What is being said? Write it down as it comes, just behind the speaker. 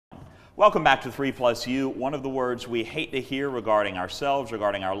Welcome back to 3+U. One of the words we hate to hear regarding ourselves,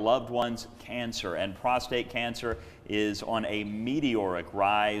 regarding our loved ones, cancer. And prostate cancer is on a meteoric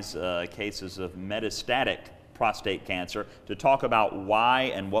rise, cases of metastatic prostate cancer. To talk about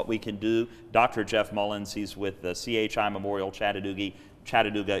why and what we can do, Dr. Jeff Mullins, he's with the CHI Memorial Chattanooga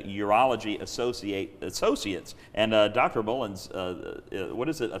Urology Associates. And Dr. Mullins, what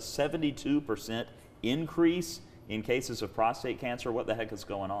is it, a 72% increase in cases of prostate cancer? What the heck is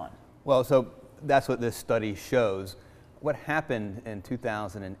going on? Well, so that's what this study shows. What happened in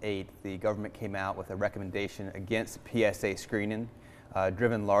 2008, the government came out with a recommendation against PSA screening,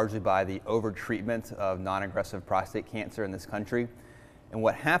 driven largely by the over-treatment of non-aggressive prostate cancer in this country. And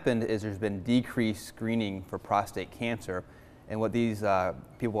what happened is there's been decreased screening for prostate cancer. And what these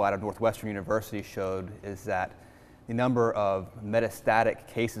people out of Northwestern University showed is that the number of metastatic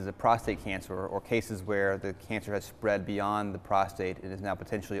cases of prostate cancer, or cases where the cancer has spread beyond the prostate and is now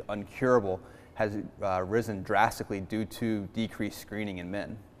potentially uncurable, has risen drastically due to decreased screening in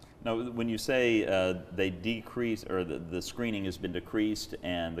men. Now, when you say they decrease, or the screening has been decreased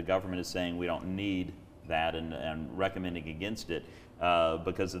and the government is saying we don't need that and recommending against it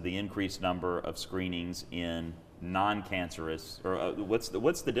because of the increased number of screenings in non-cancerous, or what's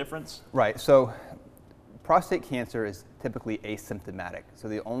the difference? Right, so prostate cancer is typically asymptomatic. So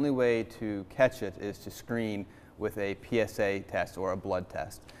the only way to catch it is to screen with a PSA test or a blood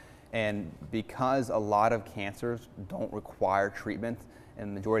test. And because a lot of cancers don't require treatment,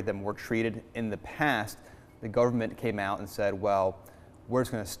 and the majority of them were treated in the past, the government came out and said, well, we're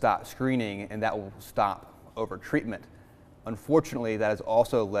just going to stop screening and that will stop over-treatment. Unfortunately, that has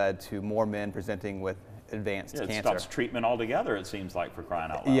also led to more men presenting with advanced cancer. It stops treatment altogether, it seems like, for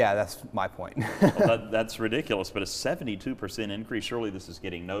crying out loud. Yeah, that's my point. Well, that's ridiculous, but a 72% increase, surely this is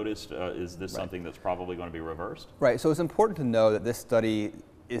getting noticed. Is this something that's probably going to be reversed? Right, so it's important to know that this study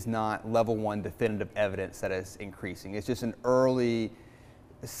is not level 1 definitive evidence that is increasing. It's just an early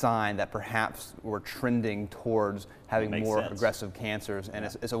sign that perhaps we're trending towards having more aggressive cancers, and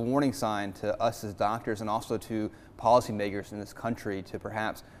it's a warning sign to us as doctors and also to policymakers in this country to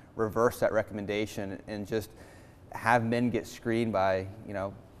perhaps reverse that recommendation and just have men get screened by,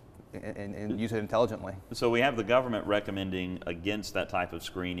 and use it intelligently. So we have the government recommending against that type of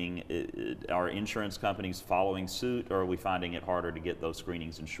screening. Are insurance companies following suit, or are we finding it harder to get those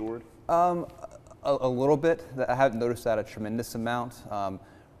screenings insured? A little bit. I haven't noticed that a tremendous amount.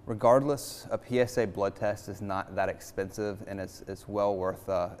 Regardless, a PSA blood test is not that expensive, and it's well worth,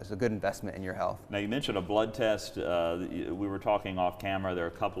 it's a good investment in your health. Now, you mentioned a blood test. We were talking off camera. There are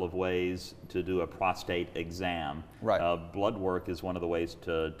a couple of ways to do a prostate exam. Right. Blood work is one of the ways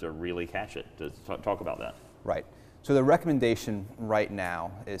to really catch it. Talk about that. Right. So the recommendation right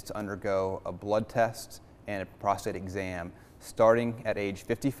now is to undergo a blood test and a prostate exam starting at age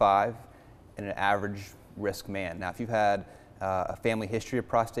 55 in an average risk man. Now, if you've had a family history of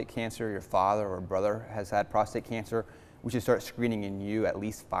prostate cancer, your father or brother has had prostate cancer, we should start screening in you at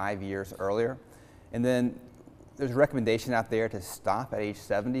least 5 years earlier. And then there's a recommendation out there to stop at age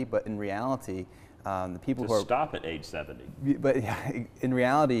 70, but in reality, the people who are... stop at age 70? But in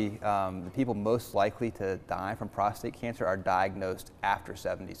reality, the people most likely to die from prostate cancer are diagnosed after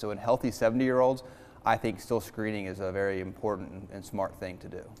 70. So in healthy 70-year-olds, I think still screening is a very important and smart thing to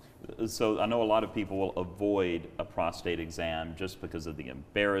do. So I know a lot of people will avoid a prostate exam just because of the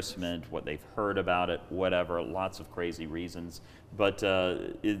embarrassment, what they've heard about it, whatever, lots of crazy reasons. But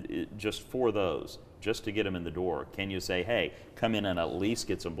just for those, just to get them in the door, can you say, hey, come in and at least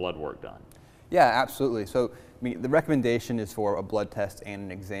get some blood work done? Yeah, absolutely. So I mean, the recommendation is for a blood test and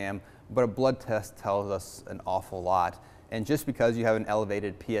an exam, but a blood test tells us an awful lot. And just because you have an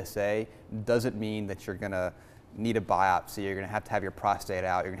elevated PSA doesn't mean that you're going to need a biopsy, you're going to have your prostate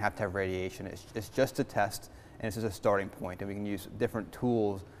out, you're going to have radiation. It's just a test, and it's just a starting point. And we can use different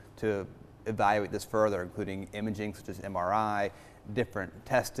tools to evaluate this further, including imaging such as MRI, different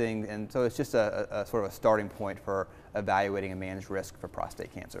testing, and so it's just a sort of a starting point for evaluating a man's risk for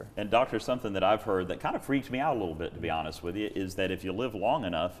prostate cancer. And doctor, something that I've heard that kind of freaks me out a little bit, to be honest with you, is that if you live long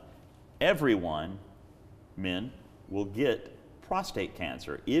enough, everyone, men, will get prostate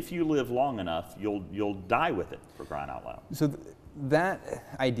cancer. If you live long enough, you'll die with it, for crying out loud. So that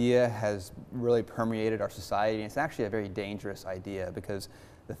idea has really permeated our society, and it's actually a very dangerous idea because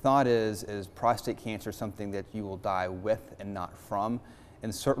the thought is prostate cancer something that you will die with and not from?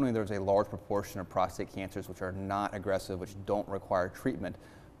 And certainly there's a large proportion of prostate cancers which are not aggressive, which don't require treatment.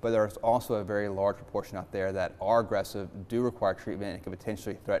 But there's also a very large proportion out there that are aggressive, do require treatment, and can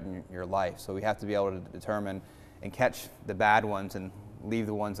potentially threaten your life. So we have to be able to determine and catch the bad ones and leave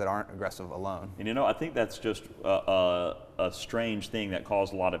the ones that aren't aggressive alone. And you know, I think that's just a strange thing that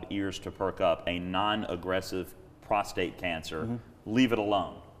caused a lot of ears to perk up. A non-aggressive prostate cancer, leave it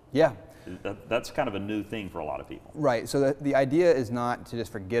alone. Yeah. That's kind of a new thing for a lot of people. Right, so the idea is not to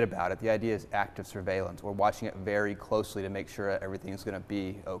just forget about it. The idea is active surveillance. We're watching it very closely to make sure that everything's going to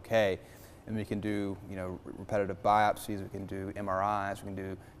be okay. And we can do, repetitive biopsies, we can do MRIs, we can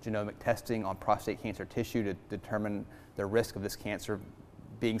do genomic testing on prostate cancer tissue to determine the risk of this cancer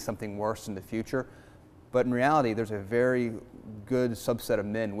being something worse in the future. But in reality, there's a very good subset of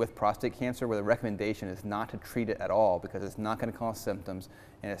men with prostate cancer where the recommendation is not to treat it at all because it's not going to cause symptoms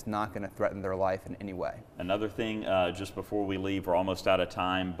and it's not going to threaten their life in any way. Another thing, just before we leave, we're almost out of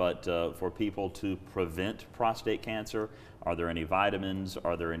time, but for people to prevent prostate cancer, are there any vitamins?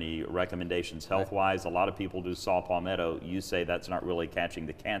 Are there any recommendations health-wise? A lot of people do saw palmetto. You say that's not really catching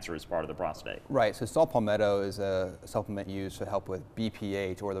the cancer as part of the prostate. Right, so saw palmetto is a supplement used to help with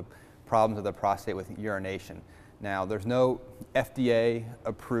BPH, or the problems of the prostate with urination. Now, there's no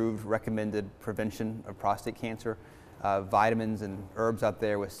FDA-approved recommended prevention of prostate cancer. Vitamins and herbs out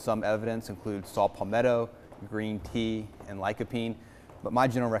there with some evidence include saw palmetto, green tea, and lycopene. But my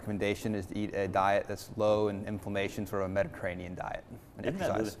general recommendation is to eat a diet that's low in inflammation, sort of a Mediterranean diet, and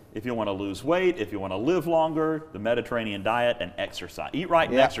exercise. If you want to lose weight, if you want to live longer, the Mediterranean diet and exercise. Eat right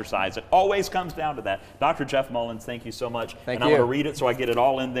and exercise. It always comes down to that. Dr. Jeff Mullins, thank you so much. Thank you. I'm going to read it so I get it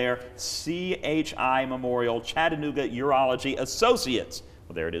all in there. CHI Memorial, Chattanooga Urology Associates.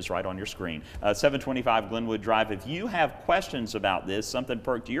 Well, there it is right on your screen. 725 Glenwood Drive. If you have questions about this, something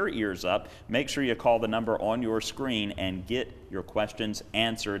perked your ears up, make sure you call the number on your screen and get your questions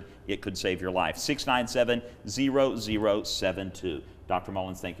answered. It could save your life. 697-0072. Dr.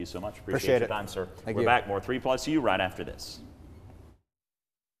 Mullins, thank you so much. Appreciate your time, sir. We're back. More 3 Plus U right after this.